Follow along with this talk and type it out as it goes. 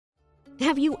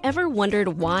Have you ever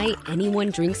wondered why anyone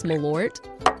drinks Malort?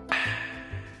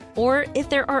 Or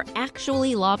if there are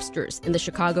actually lobsters in the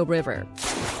Chicago River?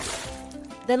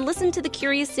 Then listen to the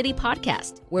Curious City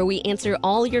podcast, where we answer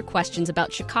all your questions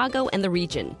about Chicago and the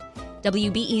region.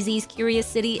 WBEZ's Curious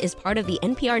City is part of the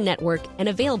NPR network and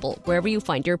available wherever you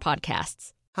find your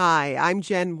podcasts. Hi, I'm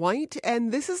Jen White,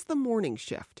 and this is The Morning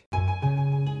Shift.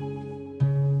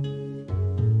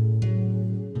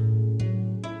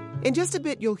 In just a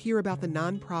bit, you'll hear about the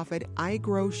nonprofit I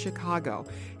Grow Chicago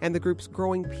and the group's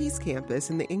Growing Peace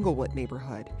campus in the Englewood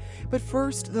neighborhood. But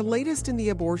first, the latest in the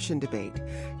abortion debate.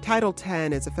 Title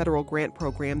X is a federal grant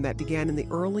program that began in the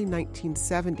early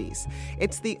 1970s.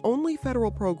 It's the only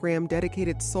federal program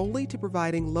dedicated solely to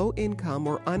providing low-income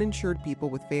or uninsured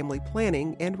people with family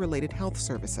planning and related health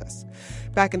services.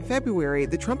 Back in February,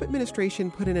 the Trump administration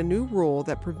put in a new rule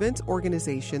that prevents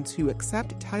organizations who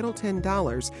accept Title X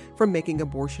dollars from making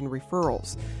abortion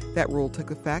referrals. That rule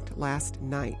took effect last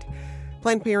night.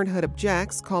 Planned Parenthood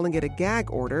objects, calling it a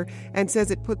gag order, and says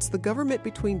it puts the government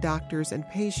between doctors and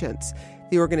patients.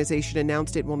 The organization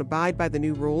announced it won't abide by the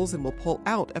new rules and will pull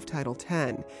out of Title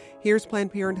X. Here's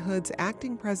Planned Parenthood's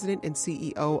acting president and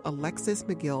CEO, Alexis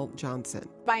McGill Johnson.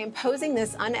 By imposing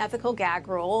this unethical gag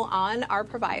rule on our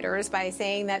providers by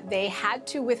saying that they had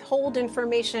to withhold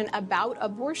information about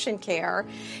abortion care,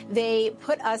 they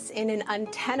put us in an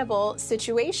untenable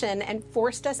situation and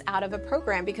forced us out of a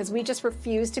program because we just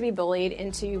refused to be bullied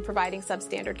into providing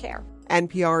substandard care.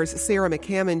 NPR's Sarah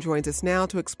McCammon joins us now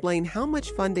to explain how much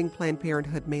funding Planned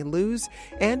Parenthood may lose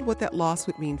and what that loss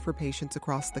would mean for patients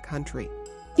across the country.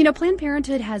 You know, Planned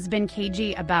Parenthood has been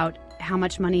cagey about how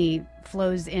much money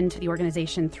flows into the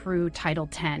organization through Title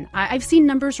X. I've seen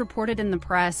numbers reported in the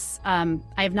press. I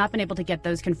have not been able to get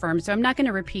those confirmed, so I'm not going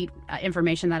to repeat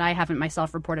information that I haven't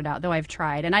myself reported out, though I've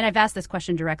tried. And I've asked this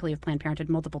question directly of Planned Parenthood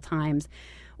multiple times.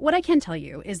 What I can tell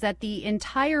you is that the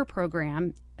entire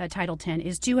program, Title X,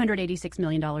 is $286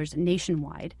 million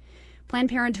nationwide. Planned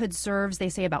Parenthood serves, they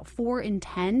say, about 4 in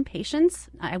 10 patients.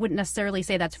 I wouldn't necessarily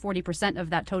say that's 40% of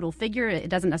that total figure. It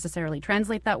doesn't necessarily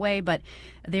translate that way, but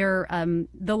they're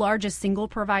the largest single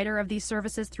provider of these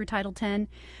services through Title X.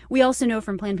 We also know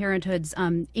from Planned Parenthood's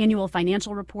annual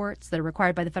financial reports that are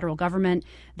required by the federal government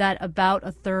that about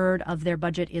a third of their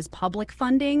budget is public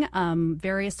funding,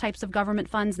 various types of government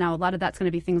funds. Now, a lot of that's going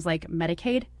to be things like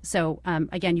Medicaid. So,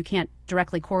 again, you can't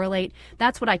directly correlate.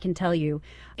 That's what I can tell you.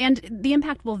 And the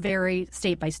impact will vary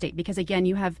state by state because, again,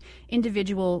 you have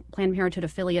individual Planned Parenthood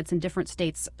affiliates in different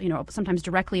states, you know, sometimes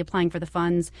directly applying for the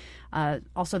funds.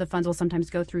 Also, the funds will sometimes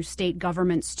go through state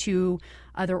governments to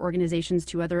other organizations,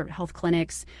 to other health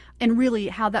clinics. And really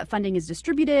how that funding is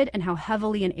distributed and how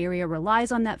heavily an area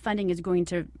relies on that funding is going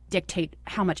to dictate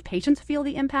how much patients feel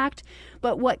the impact.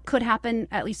 But what could happen,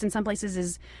 at least in some places,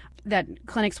 is that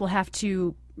clinics will have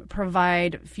to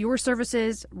provide fewer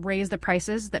services, raise the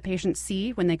prices that patients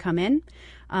see when they come in,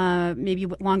 maybe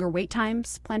longer wait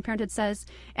times, Planned Parenthood says.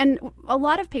 And a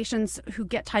lot of patients who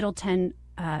get Title X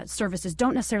services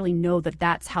don't necessarily know that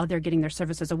that's how they're getting their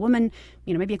services. A woman,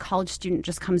 you know, maybe a college student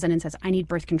just comes in and says, I need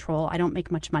birth control. I don't make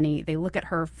much money. They look at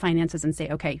her finances and say,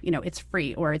 okay, you know, it's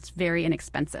free or it's very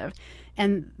inexpensive.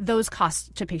 And those costs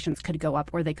to patients could go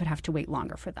up or they could have to wait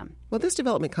longer for them. Well, this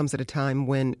development comes at a time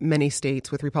when many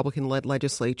states with Republican-led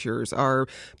legislatures are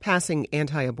passing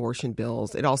anti-abortion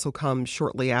bills. It also comes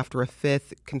shortly after a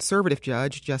fifth conservative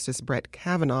judge, Justice Brett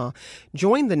Kavanaugh,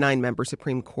 joined the 9-member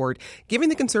Supreme Court, giving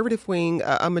the conservative wing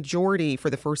a majority for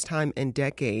the first time in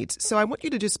decades. So I want you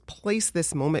to just place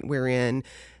this moment we're in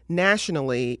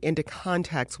nationally into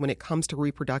context when it comes to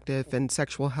reproductive and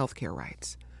sexual health care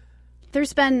rights.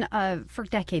 There's been, for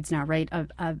decades now, right,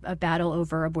 a battle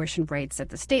over abortion rights at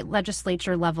the state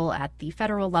legislature level, at the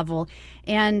federal level,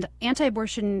 and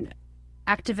anti-abortion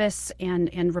activists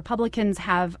and Republicans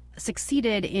have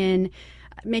succeeded in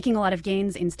making a lot of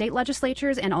gains in state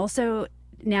legislatures and also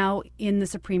now in the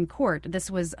Supreme Court. This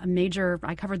was a major,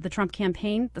 I covered the Trump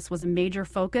campaign. This was a major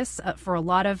focus for a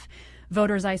lot of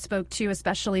voters I spoke to,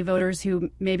 especially voters who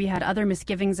maybe had other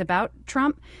misgivings about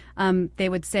Trump. They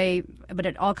would say, but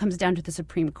it all comes down to the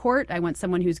Supreme Court. I want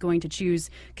someone who's going to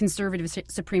choose conservative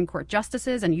Supreme Court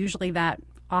justices. And usually that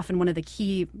often one of the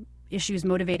key issues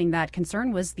motivating that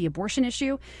concern was the abortion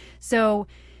issue. So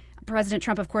President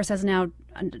Trump, of course, has now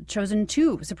chosen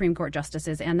 2 Supreme Court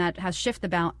justices, and that has shifted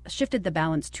the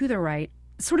balance to the right,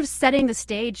 sort of setting the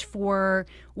stage for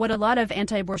what a lot of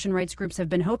anti-abortion rights groups have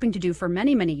been hoping to do for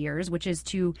many, many years, which is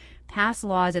to pass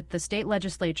laws at the state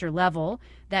legislature level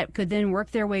that could then work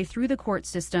their way through the court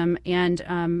system.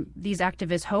 And these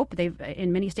activists hope, they've,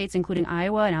 in many states, including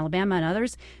Iowa and Alabama and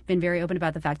others, been very open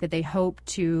about the fact that they hope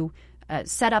to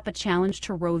set up a challenge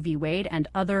to Roe v. Wade and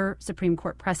other Supreme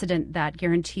Court precedent that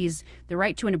guarantees the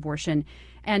right to an abortion,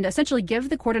 and essentially give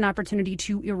the court an opportunity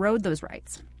to erode those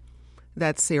rights.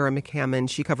 That's Sarah McCammon.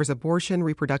 She covers abortion,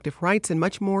 reproductive rights, and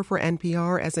much more for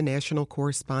NPR as a national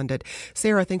correspondent.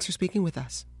 Sarah, thanks for speaking with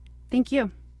us. Thank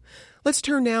you. Let's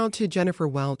turn now to Jennifer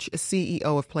Welch, CEO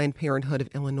of Planned Parenthood of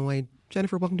Illinois.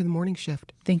 Jennifer, welcome to the Morning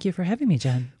Shift. Thank you for having me,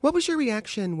 Jen. What was your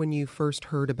reaction when you first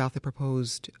heard about the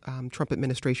proposed Trump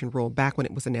administration rule back when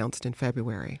it was announced in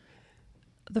February?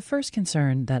 The first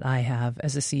concern that I have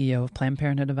as a CEO of Planned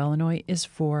Parenthood of Illinois is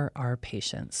for our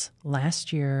patients.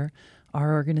 Last year,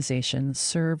 our organization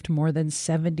served more than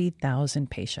 70,000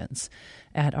 patients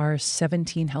at our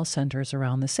 17 health centers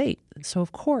around the state. So,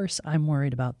 of course, I'm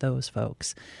worried about those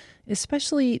folks,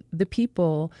 especially the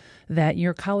people that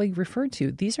your colleague referred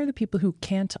to. These are the people who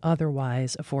can't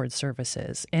otherwise afford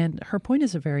services. And her point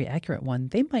is a very accurate one.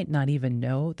 They might not even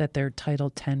know that they're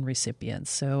Title X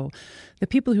recipients. So the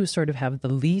people who sort of have the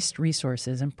least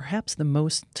resources and perhaps the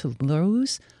most to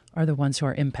lose are the ones who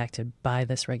are impacted by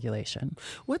this regulation.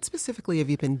 What specifically have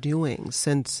you been doing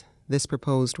since this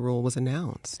proposed rule was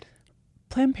announced?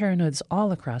 Planned Parenthoods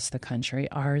all across the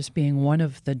country, ours being one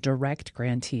of the direct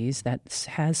grantees that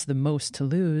has the most to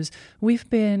lose, we've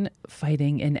been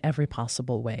fighting in every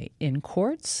possible way. In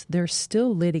courts, there's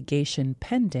still litigation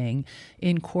pending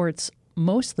in courts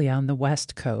mostly on the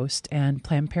West Coast, and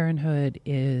Planned Parenthood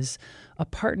is a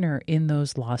partner in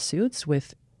those lawsuits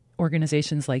with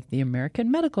organizations like the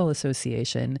American Medical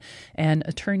Association and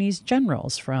attorneys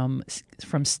generals from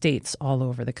states all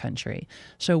over the country.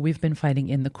 So we've been fighting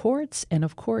in the courts, and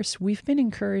of course, we've been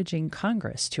encouraging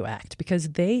Congress to act because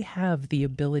they have the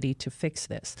ability to fix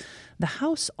this. The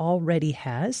House already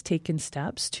has taken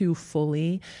steps to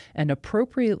fully and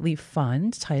appropriately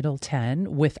fund Title X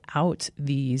without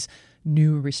these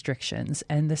new restrictions,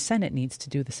 and the Senate needs to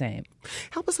do the same.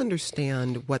 Help us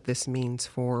understand what this means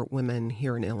for women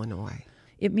here in Illinois.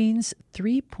 It means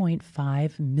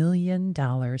 $3.5 million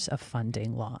of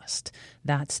funding lost.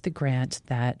 That's the grant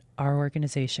that our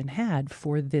organization had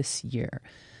for this year.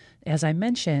 As I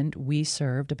mentioned, we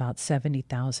served about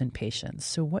 70,000 patients.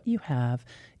 So what you have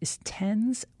is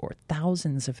tens or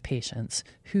thousands of patients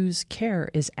whose care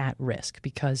is at risk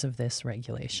because of this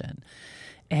regulation.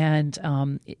 And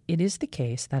it is the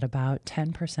case that about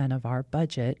 10% of our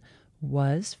budget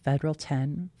was federal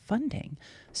 10 funding.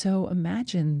 So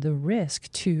imagine the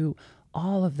risk to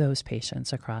all of those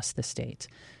patients across the state.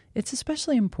 It's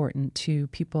especially important to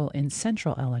people in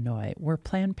central Illinois, where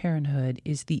Planned Parenthood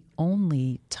is the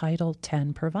only Title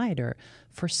X provider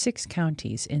for 6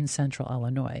 counties in central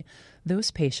Illinois.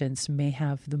 Those patients may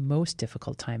have the most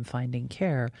difficult time finding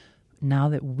care now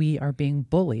that we are being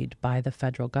bullied by the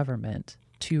federal government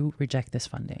to reject this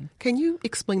funding. Can you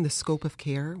explain the scope of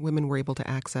care women were able to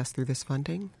access through this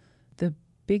funding? The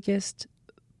biggest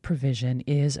provision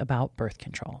is about birth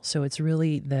control. So it's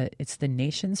really the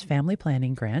nation's family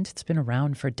planning grant. It's been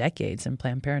around for decades, and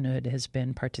Planned Parenthood has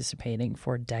been participating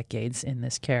for decades in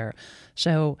this care.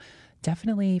 So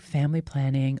definitely family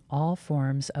planning, all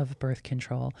forms of birth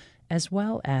control, as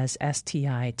well as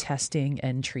STI testing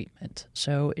and treatment.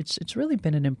 So it's really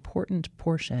been an important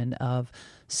portion of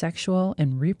sexual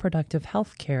and reproductive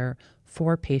health care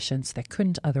for patients that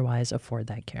couldn't otherwise afford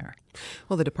that care.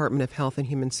 Well, the Department of Health and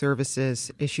Human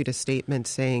Services issued a statement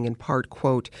saying, in part,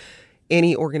 quote,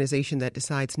 any organization that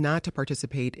decides not to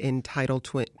participate in Title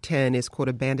X is, quote,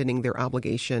 abandoning their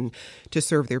obligation to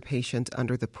serve their patients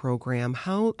under the program.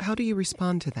 How do you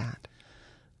respond to that?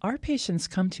 Our patients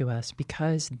come to us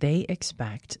because they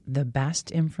expect the best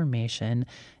information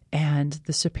and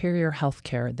the superior health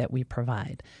care that we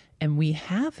provide. And we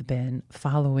have been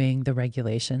following the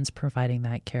regulations, providing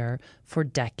that care for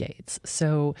decades.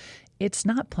 So it's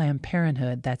not Planned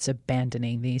Parenthood that's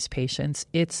abandoning these patients.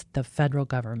 It's the federal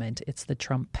government. It's the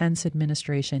Trump-Pence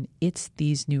administration. It's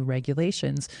these new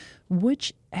regulations,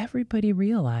 which everybody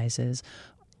realizes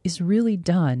is really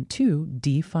done to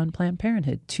defund Planned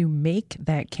Parenthood, to make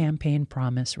that campaign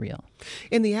promise real.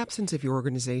 In the absence of your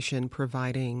organization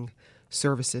providing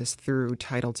services through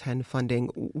Title X funding,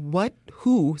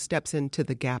 who steps into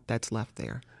the gap that's left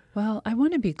there? Well, I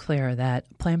want to be clear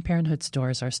that Planned Parenthood's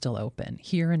doors are still open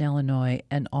here in Illinois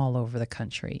and all over the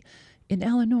country. In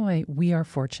Illinois, we are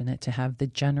fortunate to have the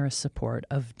generous support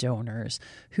of donors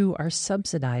who are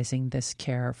subsidizing this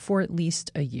care for at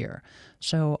least a year.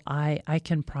 So I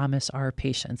can promise our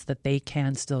patients that they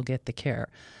can still get the care.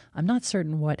 I'm not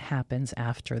certain what happens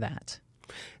after that.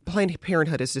 Planned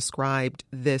Parenthood has described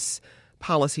this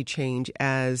policy change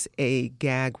as a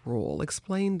gag rule.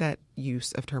 Explain that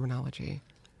use of terminology.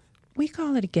 We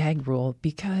call it a gag rule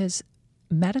because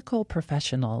medical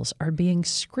professionals are being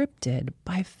scripted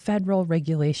by federal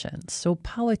regulations. So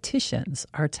politicians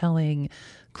are telling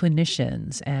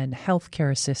clinicians and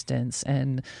healthcare assistants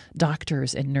and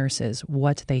doctors and nurses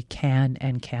what they can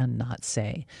and cannot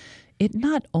say. It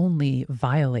not only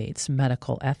violates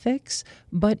medical ethics,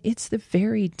 but it's the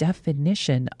very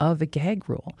definition of a gag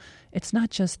rule. It's not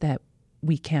just that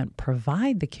we can't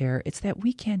provide the care, it's that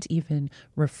we can't even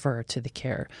refer to the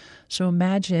care. So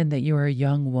imagine that you're a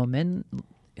young woman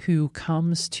who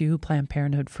comes to Planned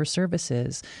Parenthood for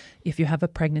services. If you have a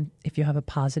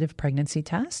positive pregnancy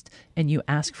test and you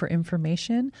ask for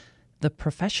information, the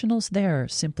professionals there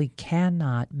simply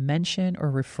cannot mention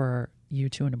or refer you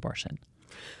to an abortion.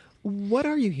 What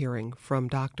are you hearing from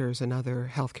doctors and other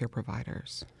healthcare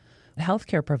providers?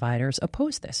 Healthcare providers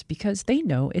oppose this because they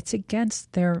know it's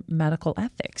against their medical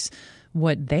ethics.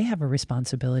 What they have a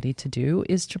responsibility to do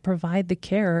is to provide the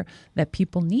care that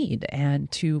people need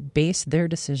and to base their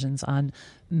decisions on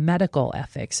medical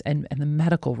ethics and the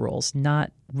medical rules,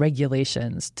 not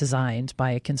regulations designed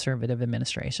by a conservative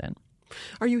administration.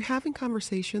 Are you having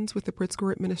conversations with the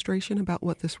Pritzker administration about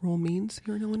what this rule means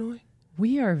here in Illinois?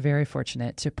 We are very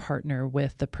fortunate to partner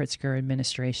with the Pritzker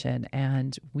administration,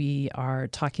 and we are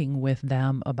talking with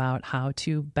them about how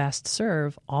to best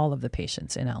serve all of the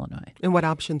patients in Illinois. And what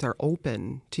options are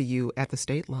open to you at the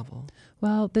state level?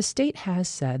 Well, the state has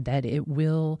said that it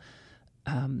will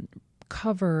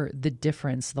cover the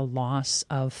difference, the loss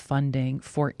of funding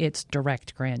for its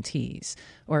direct grantees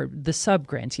or the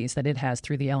sub-grantees that it has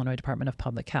through the Illinois Department of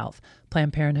Public Health.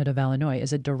 Planned Parenthood of Illinois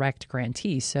is a direct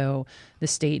grantee, so the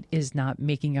state is not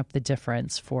making up the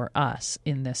difference for us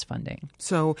in this funding.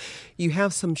 So you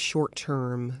have some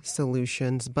short-term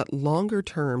solutions, but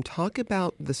longer-term, talk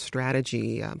about the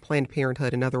strategy. Planned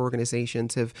Parenthood and other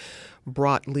organizations have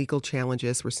brought legal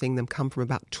challenges. We're seeing them come from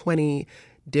about 20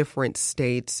 different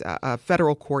states. A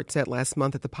federal court said last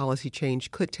month that the policy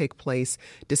change could take place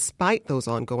despite those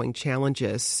ongoing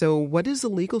challenges. So what does the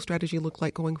legal strategy look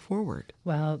like going forward?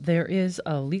 Well, there is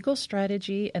a legal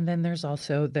strategy, and then there's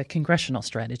also the congressional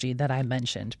strategy that I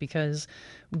mentioned, because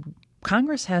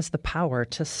Congress has the power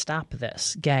to stop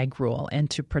this gag rule and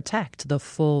to protect the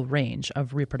full range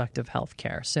of reproductive health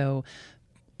care. So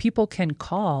people can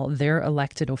call their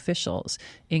elected officials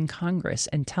in Congress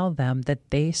and tell them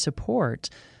that they support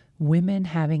women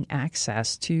having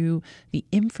access to the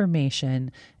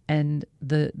information and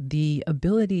the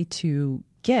ability to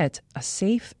get a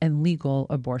safe and legal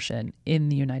abortion in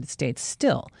the United States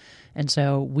still. And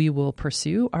so we will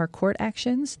pursue our court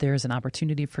actions. There's an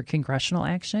opportunity for congressional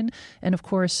action. And of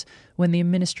course, when the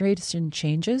administration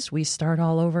changes, we start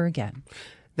all over again.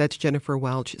 That's Jennifer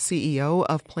Welch, CEO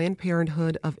of Planned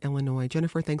Parenthood of Illinois.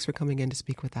 Jennifer, thanks for coming in to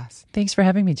speak with us. Thanks for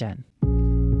having me, Jen.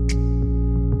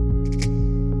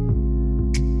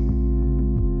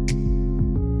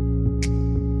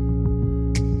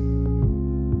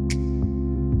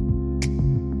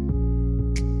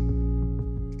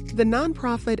 The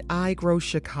nonprofit I Grow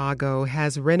Chicago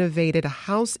has renovated a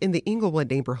house in the Englewood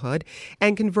neighborhood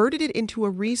and converted it into a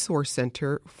resource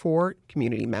center for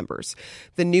community members.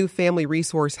 The new Family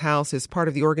Resource House is part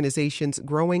of the organization's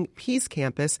growing Peace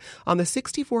Campus on the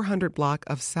 6400 block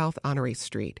of South Honore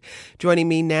Street. Joining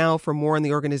me now for more on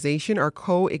the organization are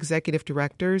co-executive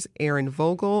directors Erin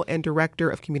Vogel and Director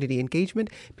of Community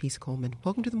Engagement, Peace Coleman.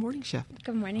 Welcome to the Morning Shift.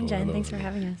 Good morning, Jen. Hello. Thanks for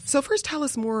having us. So first, tell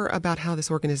us more about how this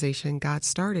organization got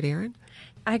started, Erin.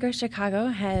 I Grow Chicago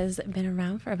has been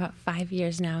around for about 5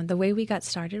 years now. The way we got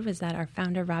started was that our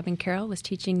founder, Robin Carroll, was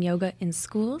teaching yoga in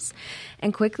schools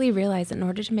and quickly realized that in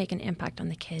order to make an impact on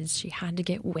the kids, she had to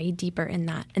get way deeper in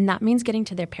that. And that means getting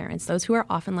to their parents, those who are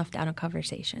often left out of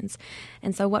conversations.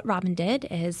 And so what Robin did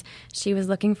is she was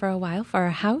looking for a while for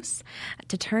a house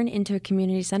to turn into a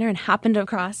community center and happened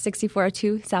across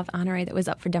 6402 South Honore that was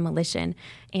up for demolition.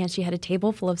 And she had a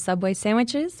table full of Subway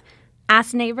sandwiches,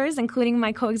 asked neighbors, including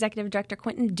my co-executive director,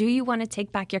 Quentin, do you want to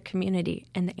take back your community?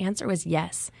 And the answer was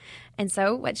yes. And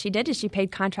so what she did is she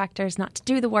paid contractors not to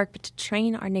do the work, but to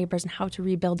train our neighbors on how to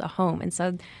rebuild a home. And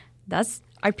so thus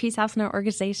our Peace House and our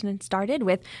organization started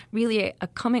with really a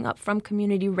coming up from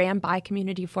community, ran by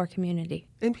community, for community.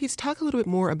 And Peace, talk a little bit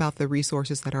more about the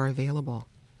resources that are available.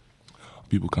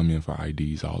 People come in for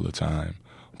IDs all the time.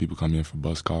 People come in for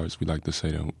bus cards. We like to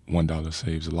say that $1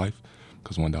 saves a life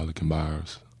because $1 can buy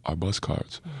our bus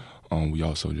cards. We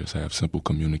also just have simple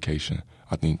communication.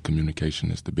 I think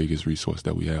communication is the biggest resource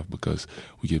that we have because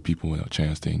we give people a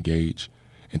chance to engage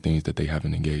in things that they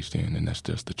haven't engaged in, and that's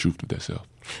just the truth of themselves.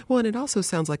 Well, and it also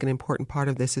sounds like an important part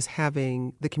of this is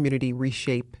having the community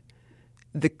reshape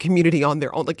the community on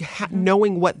their own, like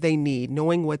knowing what they need,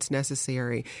 knowing what's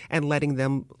necessary, and letting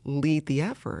them lead the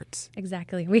efforts.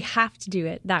 Exactly. We have to do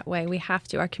it that way. We have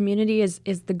to. Our community is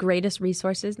the greatest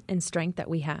resources and strength that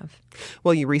we have.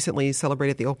 Well, you recently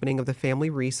celebrated the opening of the Family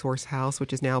Resource House,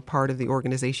 which is now part of the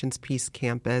organization's Peace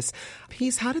Campus.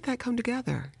 Peace, how did that come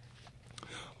together?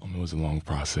 It was a long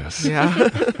process. Yeah.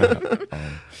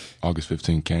 August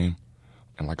 15th came,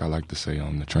 and like I like to say,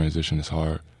 the transition is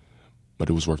hard. But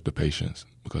it was worth the patience,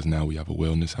 because now we have a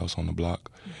wellness house on the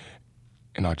block,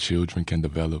 and our children can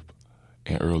develop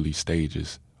in early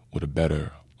stages with a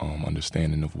better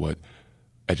understanding of what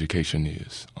education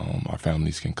is. Our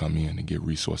families can come in and get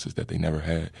resources that they never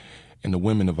had, and the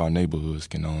women of our neighborhoods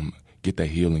can get that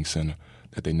healing center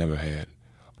that they never had.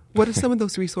 What do some of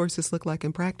those resources look like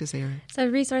in practice, Erin? So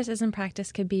resources in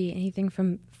practice could be anything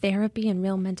from therapy and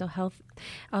real mental health.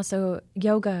 Also,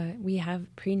 yoga. We have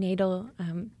prenatal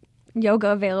yoga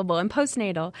available and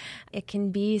postnatal. It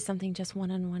can be something just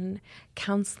one-on-one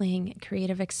counseling,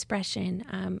 creative expression,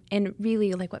 and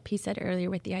really like what Peace said earlier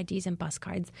with the IDs and bus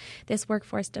cards, this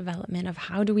workforce development of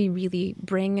how do we really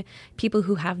bring people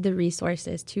who have the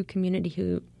resources to community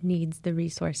who needs the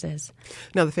resources.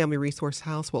 Now, the Family Resource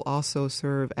House will also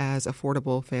serve as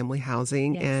affordable family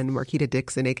housing, Yes. and Marquita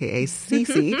Dixon, a.k.a.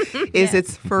 Cece, is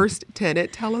its first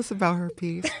tenant. Tell us about her,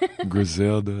 Peace.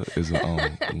 Griselda is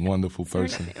a wonderful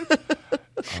person.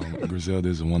 Griselda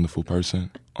is a wonderful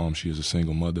person. She is a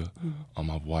single mother.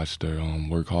 I've watched her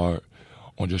work hard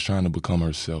on just trying to become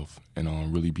herself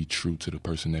and really be true to the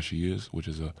person that she is, which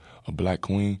is a black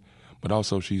queen. But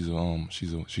also she's a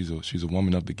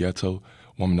woman of the ghetto,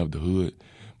 woman of the hood.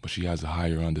 But she has a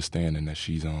higher understanding that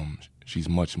she's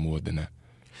much more than that.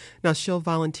 Now, she'll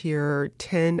volunteer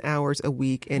 10 hours a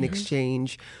week in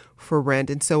exchange for rent.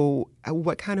 And so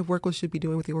what kind of work will she be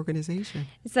doing with the organization?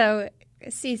 So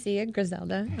Cece,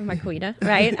 Griselda, Marquita,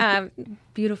 right?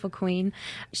 Beautiful queen.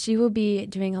 She will be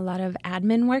doing a lot of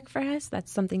admin work for us.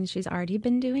 That's something she's already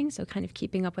been doing, so kind of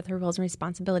keeping up with her roles and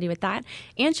responsibility with that.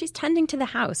 And she's tending to the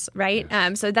house, right?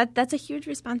 So that's a huge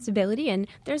responsibility, and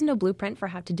there's no blueprint for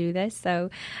how to do this. So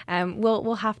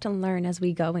we'll have to learn as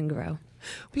we go and grow.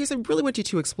 Because I really want you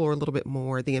to explore a little bit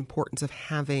more the importance of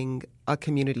having a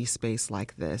community space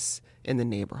like this in the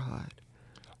neighborhood.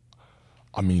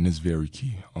 I mean, it's very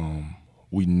key.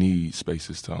 We need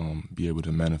spaces to be able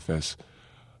to manifest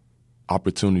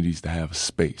opportunities to have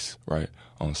space, right?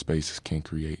 Spaces can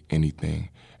create anything.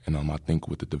 And I think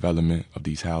with the development of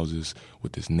these houses,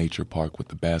 with this nature park, with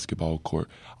the basketball court,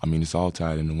 I mean, it's all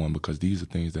tied into one, because these are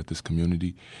things that this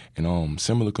community and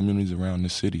similar communities around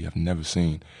this city have never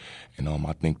seen. And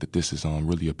I think that this is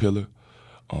really a pillar.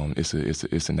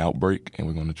 It's an outbreak, and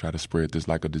we're going to try to spread this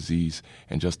like a disease,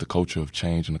 and just a culture of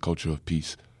change and a culture of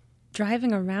peace.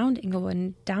 Driving around Inglewood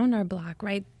and down our block,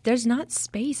 right, there's not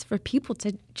space for people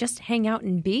to just hang out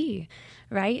and be,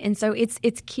 right? And so it's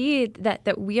key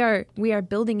that we are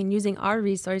building and using our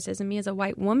resources, and me as a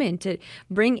white woman, to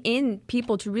bring in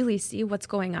people to really see what's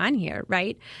going on here,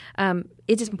 right?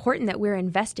 It is important that we're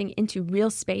investing into real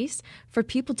space for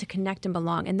people to connect and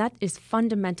belong, and that is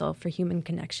fundamental for human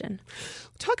connection.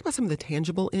 Talk about some of the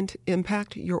tangible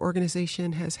impact your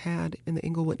organization has had in the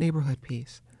Inglewood neighborhood,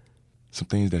 Peace. Some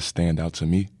things that stand out to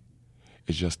me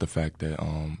is just the fact that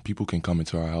people can come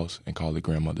into our house and call it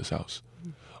grandmother's house.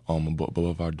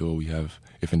 Above our door, we have,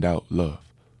 if in doubt, love.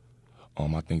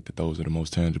 I think that those are the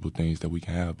most tangible things that we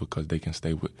can have, because they can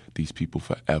stay with these people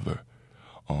forever,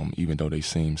 even though they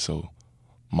seem so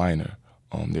minor.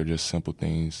 They're just simple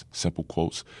things, simple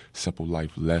quotes, simple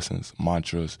life lessons,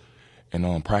 mantras,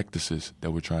 and practices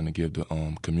that we're trying to give the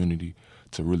community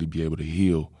to really be able to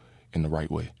heal in the right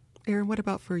way. Erin, what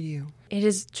about for you? It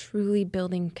is truly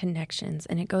building connections,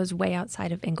 and it goes way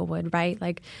outside of Inglewood, right?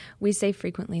 Like we say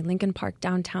frequently, Lincoln Park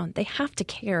downtown, they have to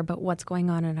care about what's going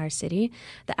on in our city.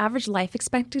 The average life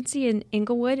expectancy in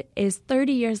Inglewood is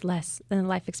 30 years less than the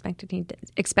life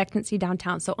expectancy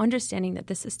downtown. So understanding that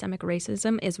this systemic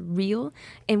racism is real,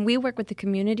 and we work with the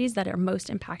communities that are most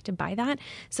impacted by that.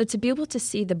 So to be able to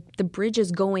see the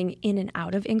bridges going in and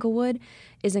out of Inglewood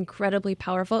is incredibly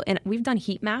powerful. And we've done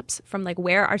heat maps from like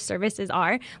where our services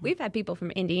are. We've had people from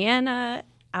Indiana,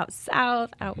 out south,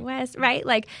 out west, right?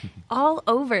 Like all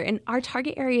over. And our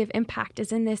target area of impact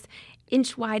is in this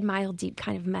inch wide, mile deep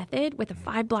kind of method with a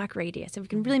 5-block radius. So we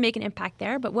can really make an impact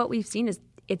there. But what we've seen is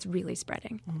it's really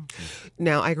spreading.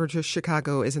 Now, I Grow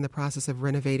Chicago is in the process of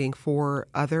renovating 4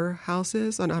 other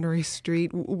houses on Honore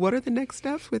Street. What are the next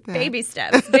steps with that? Baby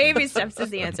steps. Baby steps is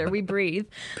the answer. We breathe.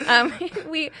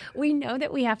 We know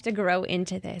that we have to grow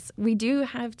into this. We do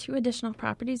have 2 additional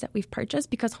properties that we've purchased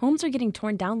because homes are getting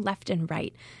torn down left and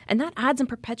right. And that adds and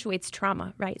perpetuates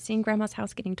trauma, right? Seeing grandma's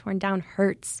house getting torn down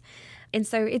hurts. And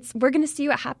so we're going to see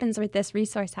what happens with this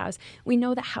resource house. We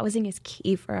know that housing is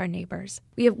key for our neighbors.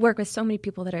 We have worked with so many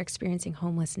people that are experiencing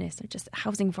homelessness or just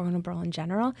housing vulnerable in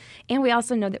general. And we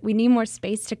also know that we need more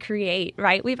space to create,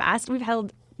 right? We've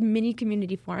held many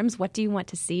community forums. What do you want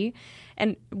to see?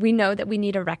 And we know that we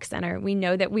need a rec center. We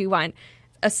know that we want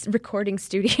a recording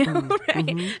studio,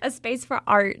 right? A space for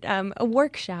art, a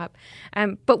workshop.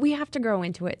 But we have to grow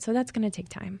into it. So that's going to take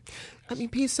time. I mean,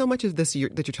 Peace, so much of this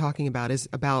that you're talking about is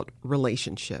about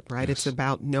relationship, right? Yes. It's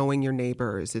about knowing your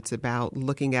neighbors. It's about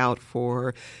looking out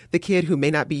for the kid who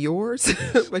may not be yours,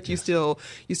 but you still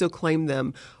claim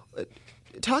them.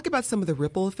 Talk about some of the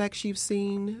ripple effects you've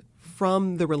seen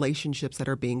from the relationships that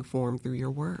are being formed through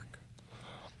your work.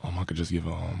 I could just give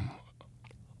a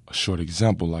short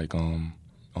example, like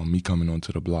me coming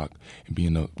onto the block and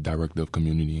being a director of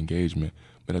community engagement.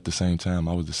 But at the same time,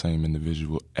 I was the same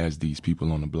individual as these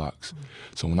people on the blocks. Mm-hmm.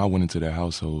 So when I went into their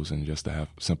households and just to have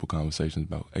simple conversations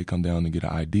about, hey, come down and get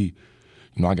an ID,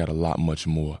 I got a lot much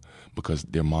more because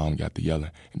their mom got the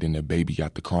yelling and then their baby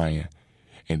got the crying.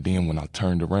 And then when I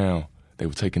turned around, they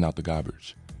were taking out the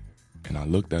garbage. And I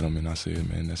looked at them and I said,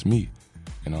 man, that's me.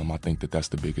 And I think that's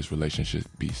the biggest relationship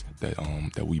piece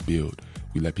that we build.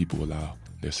 We let people allow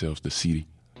themselves to see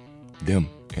them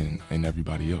and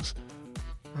everybody else.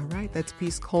 All right, that's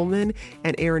Peace Coleman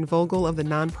and Aaron Vogel of the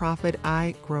nonprofit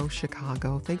I Grow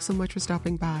Chicago. Thanks so much for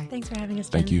stopping by. Thanks for having us,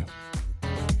 Jen. Thank you.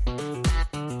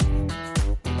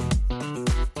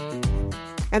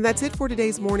 And that's it for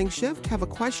today's Morning Shift. Have a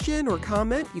question or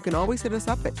comment? You can always hit us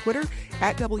up at Twitter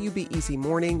at WBEZ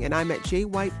Morning, and I'm at J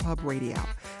White Pub Radio.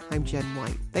 I'm Jen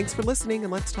White. Thanks for listening,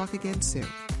 and let's talk again soon.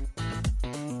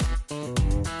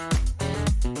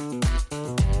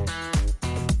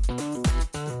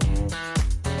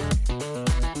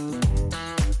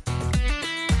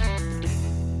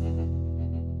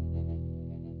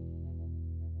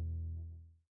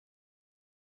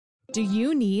 Do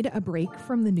you need a break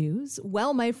from the news?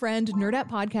 Well, my friend, Nerdette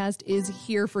Podcast is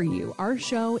here for you. Our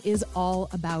show is all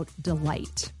about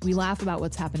delight. We laugh about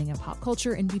what's happening in pop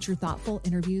culture and feature thoughtful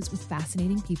interviews with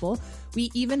fascinating people.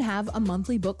 We even have a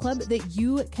monthly book club that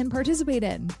you can participate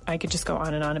in. I could just go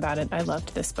on and on about it. I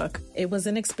loved this book. It was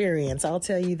an experience, I'll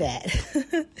tell you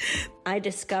that. I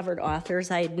discovered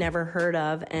authors I had never heard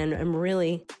of, and I'm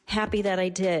really happy that I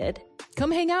did.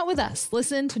 Come hang out with us.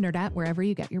 Listen to Nerdette wherever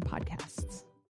you get your podcasts.